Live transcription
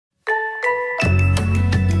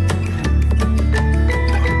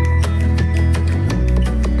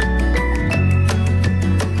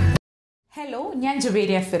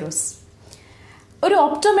Javeria Feroz. ഒരു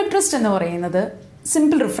optometrist എന്ന് പറയുന്നത്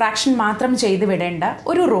സിമ്പിൾ റിഫ്രാക്ഷൻ മാത്രം ചെയ്ത് വിടേണ്ട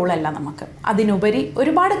ഒരു റോളല്ല നമുക്ക്. അതിനുപരി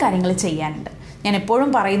ഒരുപാട് കാര്യങ്ങൾ ചെയ്യാനുണ്ട്. ഞാൻ എപ്പോഴും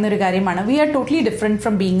പറയുന്നൊരു കാര്യമാണ്, V are totally different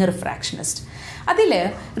from being A റിഫ്രാക്ഷനിസ്റ്റ്. അതിൽ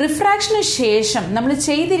റിഫ്രാക്ഷന് ശേഷം നമ്മൾ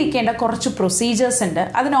ചെയ്തിരിക്കേണ്ട കുറച്ച് പ്രൊസീജിയേഴ്സ് ഉണ്ട്.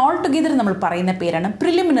 അതിന് ഓൾ ടുഗെദർ നമ്മൾ പറയുന്ന പേരാണ്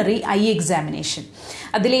പ്രിലിമിനറി ഐ എക്സാമിനേഷൻ.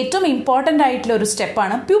 അതിലേറ്റവും ഇമ്പോർട്ടൻ്റ് ആയിട്ടുള്ള ഒരു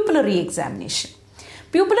സ്റ്റെപ്പാണ് പ്യൂപ്പിലറി എക്സാമിനേഷൻ.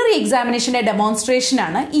 പ്യൂപ്പിലറി എക്സാമിനേഷൻ്റെ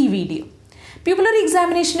ഡെമോൺസ്ട്രേഷനാണ് ഈ വീഡിയോ. പ്യൂപ്പിലറി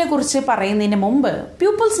എക്സാമിനേഷനെ കുറിച്ച് പറയുന്നതിന് മുമ്പ്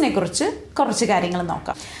പ്യൂപ്പിൾസിനെ കുറിച്ച് കുറച്ച് കാര്യങ്ങൾ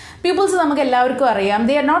നോക്കാം. പ്യൂപ്പിൾസ് നമുക്ക് എല്ലാവർക്കും അറിയാം,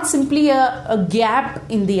 they are not simply A gap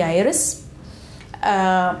in the iris.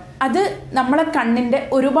 അത് നമ്മളെ കണ്ണിൻ്റെ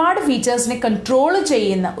ഒരുപാട് ഫീച്ചേഴ്സിനെ കൺട്രോൾ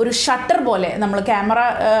ചെയ്യുന്ന ഒരു ഷട്ടർ പോലെ. നമ്മൾ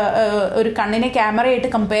ഒരു കണ്ണിനെ ക്യാമറയായിട്ട്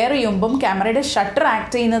കമ്പയർ ചെയ്യുമ്പം ക്യാമറയുടെ ഷട്ടർ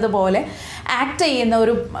ആക്ട് ചെയ്യുന്നത് പോലെ ആക്ട് ചെയ്യുന്ന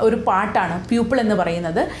ഒരു പാർട്ടാണ് പ്യൂപ്പിൾ എന്ന്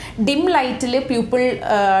പറയുന്നത്. ഡിം ലൈറ്റിൽ പ്യൂപ്പിൾ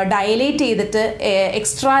ഡയലേറ്റ് ചെയ്തിട്ട്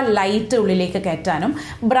എക്സ്ട്രാ ലൈറ്റ് ഉള്ളിലേക്ക് കയറ്റാനും,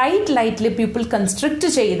 ബ്രൈറ്റ് ലൈറ്റിൽ പ്യൂപ്പിൾ കൺസ്ട്രിക്റ്റ്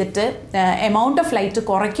ചെയ്തിട്ട് എമൗണ്ട് ഓഫ് ലൈറ്റ്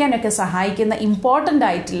കുറയ്ക്കാനൊക്കെ സഹായിക്കുന്ന ഇമ്പോർട്ടൻ്റ്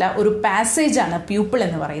ആയിട്ടുള്ള ഒരു പാസേജാണ് പ്യൂപ്പിൾ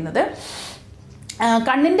എന്ന് പറയുന്നത്.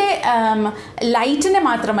 കണ്ണിൻ്റെ ലൈറ്റിനെ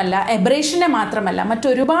മാത്രമല്ല, എബ്രേഷനെ മാത്രമല്ല,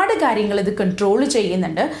 മറ്റൊരുപാട് കാര്യങ്ങൾ ഇത് കൺട്രോൾ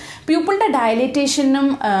ചെയ്യുന്നുണ്ട്. പ്യൂപ്പിളിൻ്റെ ഡയലേറ്റേഷനും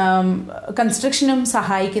കൺസ്ട്രക്ഷനും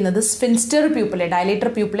സഹായിക്കുന്നത് സ്ഫിൻസ്റ്റർ പ്യൂപ്പിളെ,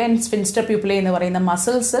 ഡയലേറ്റർ പ്യൂപ്പിളെ ആൻഡ് സ്ഫിൻസ്റ്റർ പ്യൂപ്പിളെ എന്ന് പറയുന്ന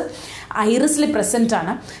മസിൽസ് ഐറിസിൽ പ്രസൻ്റ്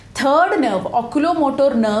ആണ്. തേർഡ് നെർവ്,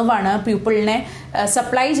 ഒക്കുലോമോട്ടോർ നെർവാണ് പ്യൂപ്പിളിനെ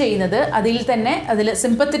സപ്ലൈ ചെയ്യുന്നത്. അതിൽ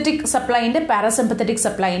സിമ്പത്തറ്റിക് സപ്ലൈ ഉണ്ട്, പാരാസിമ്പത്തറ്റിക്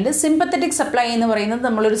സപ്ലൈ ഉണ്ട്. സിമ്പത്തറ്റിക് സപ്ലൈ എന്ന് പറയുന്നത്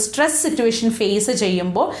നമ്മളൊരു സ്ട്രെസ് സിറ്റുവേഷൻ ഫേസ്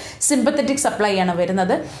ചെയ്യുമ്പോൾ സിമ്പത്തറ്റിക് സപ്ലൈ ആണ്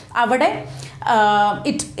വരുന്നത്. അവിടെ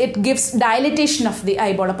it gives dilatation of the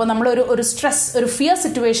eyeball. അപ്പോൾ നമ്മളൊരു സ്ട്രെസ്, ഒരു ഫിയർ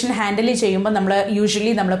സിറ്റുവേഷൻ ഹാൻഡിൽ ചെയ്യുമ്പോൾ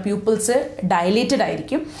യൂഷ്വലി നമ്മളെ പ്യൂപ്പിൾസ് ഡയലേറ്റഡ്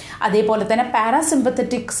ആയിരിക്കും. അതേപോലെ തന്നെ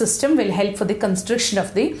parasympathetic system will help for the construction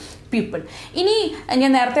of the pupil. ഇനി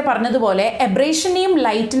ഞാൻ നേരത്തെ പറഞ്ഞതുപോലെ എബ്രേഷനെയും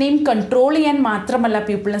ലൈറ്റിനെയും കൺട്രോൾ ചെയ്യാൻ മാത്രമല്ല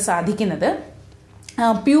പ്യൂപ്പിളിന് സാധിക്കുന്നത്.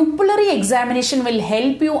 Pupillary examination will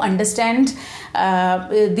help you understand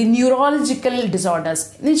the neurological disorders.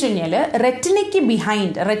 എന്ന് വെച്ച് കഴിഞ്ഞാൽ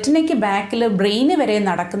റെറ്റിനയ്ക്ക് ബാക്കിൽ ബ്രെയിന് വരെ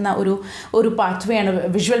നടക്കുന്ന ഒരു പാത്വേ ആണ്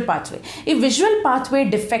വിഷ്വൽ പാത്വേ. ഈ വിഷ്വൽ പാത്വേ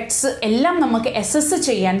ഡിഫക്ട്സ് എല്ലാം നമുക്ക് അസസ്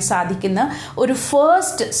ചെയ്യാൻ സാധിക്കുന്ന ഒരു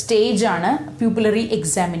ഫസ്റ്റ് സ്റ്റേജാണ് പ്യൂപ്പിലറി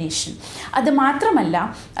എക്സാമിനേഷൻ. അത് മാത്രമല്ല,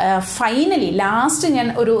 ഫൈനലി ലാസ്റ്റ് ഞാൻ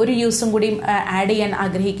ഒരു യൂസും കൂടി ആഡ് ചെയ്യാൻ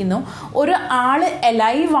ആഗ്രഹിക്കുന്നു. ഒരു ആൾ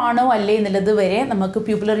അലൈവ് ആണോ അല്ലേ എന്നുള്ളത് വരെ നമുക്ക്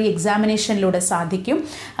പ്യൂപ്പിലറി എക്സാമിനേഷനിലൂടെ സാധിക്കും.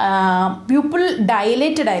 പ്യൂപ്പിൾ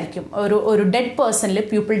ഡയലേറ്റഡ് ആയിരിക്കും. ഒരു ഡെഡ് പേഴ്സണിൽ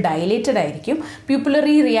പ്യൂപ്പിൾ ഡയലേറ്റഡ് ആയിരിക്കും,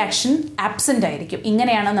 പ്യൂപ്പിലറി റിയാക്ഷൻ ആബ്സെൻ്റ് ആയിരിക്കും.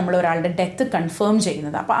 ഇങ്ങനെയാണ് നമ്മൾ ഒരാളുടെ ഡെത്ത് കൺഫേം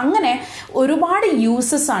ചെയ്യുന്നത്. അപ്പോൾ അങ്ങനെ ഒരുപാട്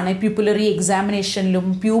യൂസസ് ആണ് പ്യൂപ്പിലറി എക്സാമിനേഷനിലും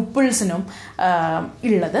പ്യൂപ്പിൾസിനും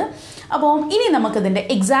ഉള്ളത്. അപ്പോൾ ഇനി നമുക്കിതിൻ്റെ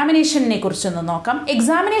എക്സാമിനേഷനെ കുറിച്ചൊന്ന് നോക്കാം.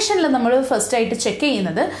 എക്സാമിനേഷനിൽ നമ്മൾ ഫസ്റ്റ് ആയിട്ട് ചെക്ക്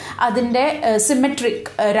ചെയ്യുന്നത് അതിൻ്റെ സിമെട്രിക്,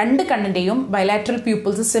 രണ്ട് കണ്ണിൻ്റെയും ബൈലാറ്ററൽ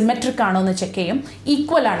പ്യൂപ്പിൾസ് സിമെട്രിക് ആണോ എന്ന് ചെക്ക് ചെയ്യും.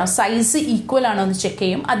 ഈക്വൽ ആണോ, സൈസ് ഈക്വൽ ആണോ എന്ന് ചെക്ക്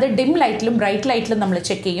ചെയ്യും. അത് ഡിം ലൈറ്റിലും ബ്രൈറ്റ് ലൈറ്റിലും നമ്മൾ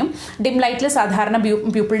ചെക്ക് ചെയ്യും. ഡിം ലൈറ്റിൽ സാധാരണ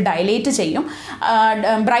പ്യൂപ്പിൾ ഡയലേറ്റ് ചെയ്യും,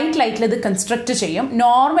 ബ്രൈറ്റ് ലൈറ്റിൽ ഇത് കൺസ്ട്രക്റ്റ് ചെയ്യും.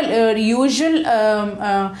 നോർമൽ യൂഷ്വൽ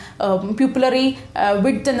പ്യൂപ്പിലറി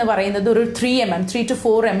വിഡ്ത്ത് എന്ന് പറയുന്നത് ഒരു 3 to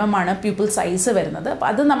 4 mm ആണ് പ്യൂപ്പിൾ സൈസ് വരുന്നത്. അപ്പോൾ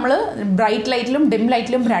അത് നമ്മൾ ബ്രൈറ്റ് ലൈറ്റിലും ഡിം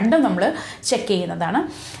ലൈറ്റിലും രണ്ടും നമ്മൾ ചെക്ക് ചെയ്യുന്നതാണ്.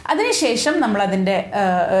 അതിനുശേഷം നമ്മൾ അതിൻ്റെ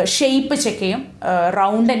ഷേപ്പ് ചെക്ക് ചെയ്യും,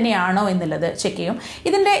 റൗണ്ട് തന്നെയാണോ എന്നുള്ളത് ചെക്ക് ചെയ്യും.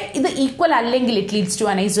 ഇത് ഈക്വൽ അല്ലെങ്കിൽ ഇറ്റ് ലീഡ്സ് ടു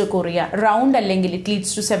അനൈസോകോറിയ, റൗണ്ട് അല്ലെങ്കിൽ it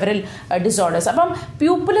leads to several disorders. അപ്പം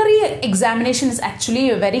pupillary examination is actually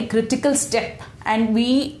A very critical step. And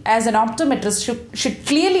we as an optometrist should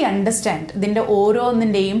clearly understand ഇതിൻ്റെ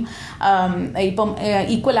ഓരോന്നിൻ്റെയും ഇപ്പം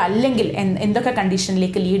ഈക്വൽ അല്ലെങ്കിൽ എന്തൊക്കെ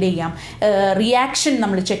കണ്ടീഷനിലേക്ക് ലീഡ് ചെയ്യാം. റിയാക്ഷൻ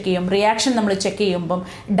നമ്മൾ ചെക്ക് ചെയ്യും. റിയാക്ഷൻ നമ്മൾ ചെക്ക് ചെയ്യുമ്പം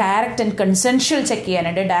ഡയറക്റ്റ് ആൻഡ് കൺസെൻഷ്വൽ ചെക്ക്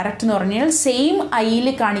ചെയ്യാനുണ്ട്. ഡയറക്റ്റ് എന്ന് പറഞ്ഞാൽ സെയിം ഐയിൽ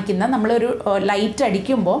കാണിക്കുന്ന, നമ്മളൊരു ലൈറ്റ്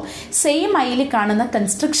അടിക്കുമ്പോൾ സെയിം ഐയിൽ കാണുന്ന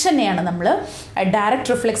കൺസ്ട്രക്ഷനെയാണ് നമ്മൾ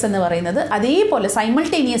ഡയറക്റ്റ് റിഫ്ലെക്സ് എന്ന് പറയുന്നത്. അതേപോലെ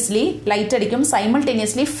സൈമൾട്ടേനിയസ്ലി ലൈറ്റ് അടിക്കും,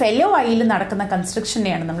 സൈമൾട്ടേനിയസ്ലി ഫെലോ ഐയിൽ നടക്കുന്ന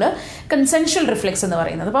കൺസ്ട്രക്ഷനെയാണ് നമ്മൾ കൺസെൻഷ്വൽ റിഫ്ലെക്സ് എന്ന്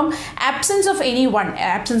പറയുന്നത്. അപ്പം absence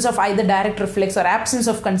of either direct reflex or absence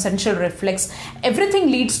of consensual reflex, everything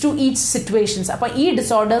leads to each situations. അപ്പോൾ ഈ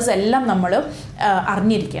ഡിസോർഡേഴ്സ് എല്ലാം നമ്മൾ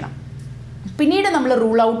അറിഞ്ഞിരിക്കണം. പിന്നീട് നമ്മൾ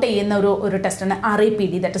റൂൾ ഔട്ട് ചെയ്യുന്ന ഒരു ടെസ്റ്റാണ്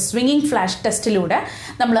RAPD, ദാറ്റ് സ്വിങ്ങിങ് ഫ്ലാഷ് ടെസ്റ്റിലൂടെ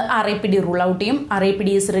നമ്മൾ RAPD റൂൾ ഔട്ട് ചെയ്യും. RAPD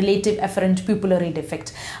is relative efferent pupillary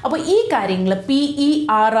defect. അപ്പോൾ ഈ കാര്യങ്ങൾ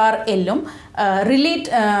PERRL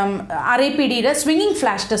RAPDയുടെ സ്വിങ്ങിങ്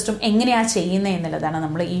ഫ്ലാഷ് ടെസ്റ്റും എങ്ങനെയാണ് ചെയ്യുന്നത് എന്നുള്ളതാണ്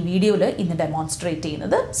നമ്മൾ ഈ വീഡിയോയിൽ ഇന്ന് ഡെമോൺസ്ട്രേറ്റ്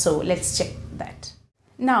ചെയ്യുന്നത്. So let's check that.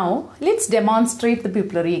 Now let's demonstrate the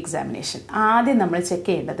pupillary examination. ആദ്യം നമ്മൾ ചെക്ക്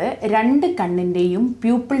ചെയ്യേണ്ടത് രണ്ട് കണ്ണിൻ്റെയും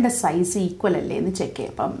പ്യൂപ്പിളിൻ്റെ സൈസ് ഈക്വൽ അല്ലേ എന്ന് ചെക്ക്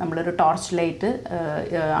ചെയ്യും. അപ്പം നമ്മളൊരു ടോർച്ച് ലൈറ്റ്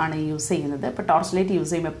ആണ് യൂസ് ചെയ്യുന്നത്. അപ്പോൾ ടോർച്ച് ലൈറ്റ് യൂസ്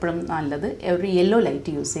ചെയ്യുമ്പോൾ എപ്പോഴും നല്ലത് ഒരു യെല്ലോ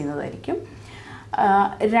ലൈറ്റ് യൂസ് ചെയ്യുന്നതായിരിക്കും.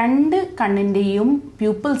 രണ്ട് കണ്ണിൻ്റെയും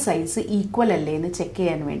പ്യൂപ്പിൾ സൈസ് ഈക്വൽ അല്ലേ എന്ന് ചെക്ക്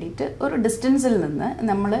ചെയ്യാൻ വേണ്ടിയിട്ട് ഒരു ഡിസ്റ്റൻസിൽ നിന്ന്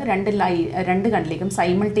നമ്മൾ രണ്ട് കണ്ണിലേക്കും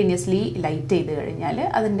സൈമൾട്ടേനിയസ്ലി ലൈറ്റ് ചെയ്ത് കഴിഞ്ഞാൽ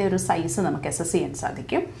അതിൻ്റെ ഒരു സൈസ് നമുക്ക് അസസ് ചെയ്യാൻ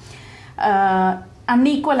സാധിക്കും.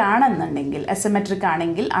 അൺഈക്വൽ ആണെന്നുണ്ടെങ്കിൽ, അസിമെട്രിക്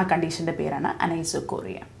ആണെങ്കിൽ ആ കണ്ടീഷൻ്റെ പേരാണ്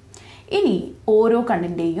അനൈസോകോറിയ. ഇനി ഓരോ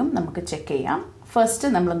കണ്ണിൻ്റെയും നമുക്ക് ചെക്ക് ചെയ്യാം. ഫസ്റ്റ്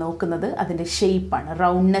നമ്മൾ നോക്കുന്നത് അതിൻ്റെ ഷേപ്പാണ്,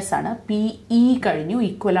 റൗണ്ട്നെസ് ആണ്. PE കഴിഞ്ഞു,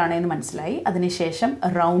 ഈക്വൽ ആണെന്ന് മനസ്സിലായി. അതിനുശേഷം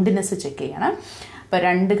റൗണ്ട്നെസ് ചെക്ക് ചെയ്യണം. അപ്പോൾ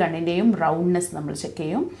രണ്ട് കണ്ണിൻ്റെയും റൗണ്ട്നെസ് നമ്മൾ ചെക്ക്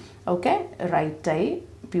ചെയ്യും. Okay, right I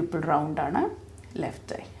pupil round ആണ്,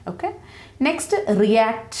 left I. Okay, next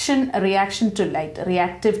reaction to light,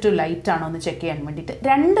 reactive to light ആണോ എന്ന് ചെക്ക് ചെയ്യാൻ വേണ്ടിയിട്ട്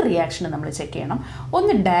രണ്ട് റിയാക്ഷൻ നമ്മൾ ചെക്ക് ചെയ്യണം.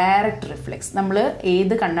 ഒന്ന് ഡയറക്റ്റ് റിഫ്ലെക്സ്, നമ്മൾ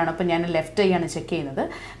ഏത് കണ്ണാണ്, ഇപ്പോൾ ഞാൻ ലെഫ്റ്റ് ഐ ആണ് ചെക്ക് ചെയ്യുന്നത്.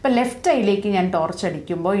 അപ്പോൾ ലെഫ്റ്റ് ഐയിലേക്ക് ഞാൻ ടോർച്ച്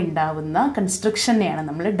അടിക്കുമ്പോൾ ഉണ്ടാവുന്ന കൺസ്ട്രക്ഷനെയാണ്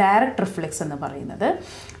നമ്മൾ ഡയറക്റ്റ് റിഫ്ലെക്സ് എന്ന് പറയുന്നത്.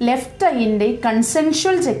 ലെഫ്റ്റ് ഐൻ്റെ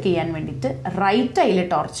കൺസെൻഷ്വൽ ചെക്ക് ചെയ്യാൻ വേണ്ടിയിട്ട് റൈറ്റ് ഐയിൽ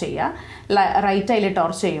ടോർച്ച് ചെയ്യുക. റൈറ്റ് ഐയിൽ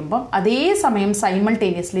ടോർച്ച് ചെയ്യുമ്പോൾ അതേസമയം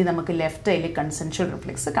സൈമൾട്ടേനിയസ്ലി നമുക്ക് ലെഫ്റ്റ് ഐയിൽ കൺസെൻഷ്വൽ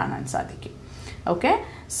റിഫ്ലെക്സ് കാണാൻ സാധിക്കും. Okay,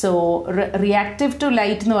 so reactive to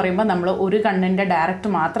light എന്ന് പറയുമ്പോൾ നമ്മൾ ഒരു കണ്ണിൻ്റെ ഡയറക്റ്റ്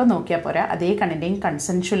മാത്രം നോക്കിയാൽ പോരാ, അതേ കണ്ണിൻ്റെയും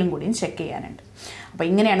കൺസെൻഷ്വലും കൂടിയും ചെക്ക് ചെയ്യാനുണ്ട്. അപ്പോൾ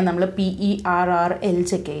ഇങ്ങനെയാണ് നമ്മൾ PERRL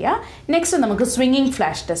ചെക്ക് ചെയ്യുക. നെക്സ്റ്റ് നമുക്ക് സ്വിങ്ങിങ്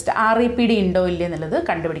ഫ്ലാഷ് ടെസ്റ്റ്, RAPD ഉണ്ടോ ഇല്ലേ എന്നുള്ളത്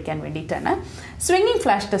കണ്ടുപിടിക്കാൻ വേണ്ടിയിട്ടാണ്. സ്വിങ്ങിങ്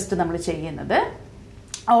ഫ്ലാഷ് ടെസ്റ്റ് നമ്മൾ ചെയ്യുന്നത്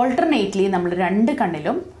ഓൾട്ടർനേറ്റ്ലി നമ്മൾ രണ്ട്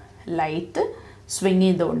കണ്ണിലും ലൈറ്റ് സ്വിങ്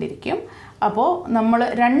ചെയ്തുകൊണ്ടിരിക്കും. അപ്പോൾ നമ്മൾ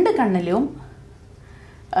രണ്ട് കണ്ണിലും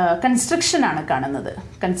കൺസ്ട്രക്ഷനാണ്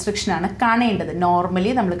കാണേണ്ടത്.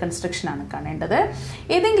 നോർമലി നമ്മൾ കൺസ്ട്രക്ഷനാണ് കാണേണ്ടത്.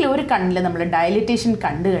 ഏതെങ്കിലും ഒരു കണ്ണിൽ നമ്മൾ ഡയലിറ്റേഷൻ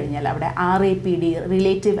കണ്ടു കഴിഞ്ഞാൽ അവിടെ RAPD,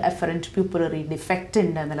 relative efferent pupillary defect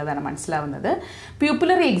ഉണ്ട് എന്നുള്ളതാണ് മനസ്സിലാവുന്നത്.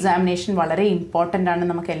 പ്യൂപ്പിലറി എക്സാമിനേഷൻ വളരെ ഇമ്പോർട്ടൻ്റ് ആണ്,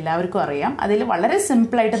 നമുക്ക് എല്ലാവർക്കും അറിയാം. അതിൽ വളരെ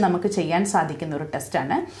സിമ്പിളായിട്ട് നമുക്ക് ചെയ്യാൻ സാധിക്കുന്ന ഒരു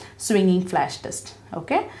ടെസ്റ്റാണ് സ്വിങ്ങിങ് flash test.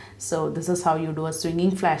 Okay, so this is how you do A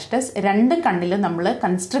സ്വിങ്ങിങ് flash test. രണ്ട് കണ്ണിലും നമ്മൾ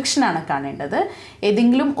കൺസ്ട്രക്ഷനാണ് കാണേണ്ടത്.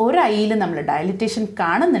 ഏതെങ്കിലും ഒരു ഐയിൽ നമ്മൾ ഡയലിറ്റേഷൻ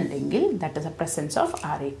കാണുന്നുണ്ടെങ്കിൽ that is A presence of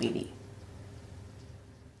RAPD.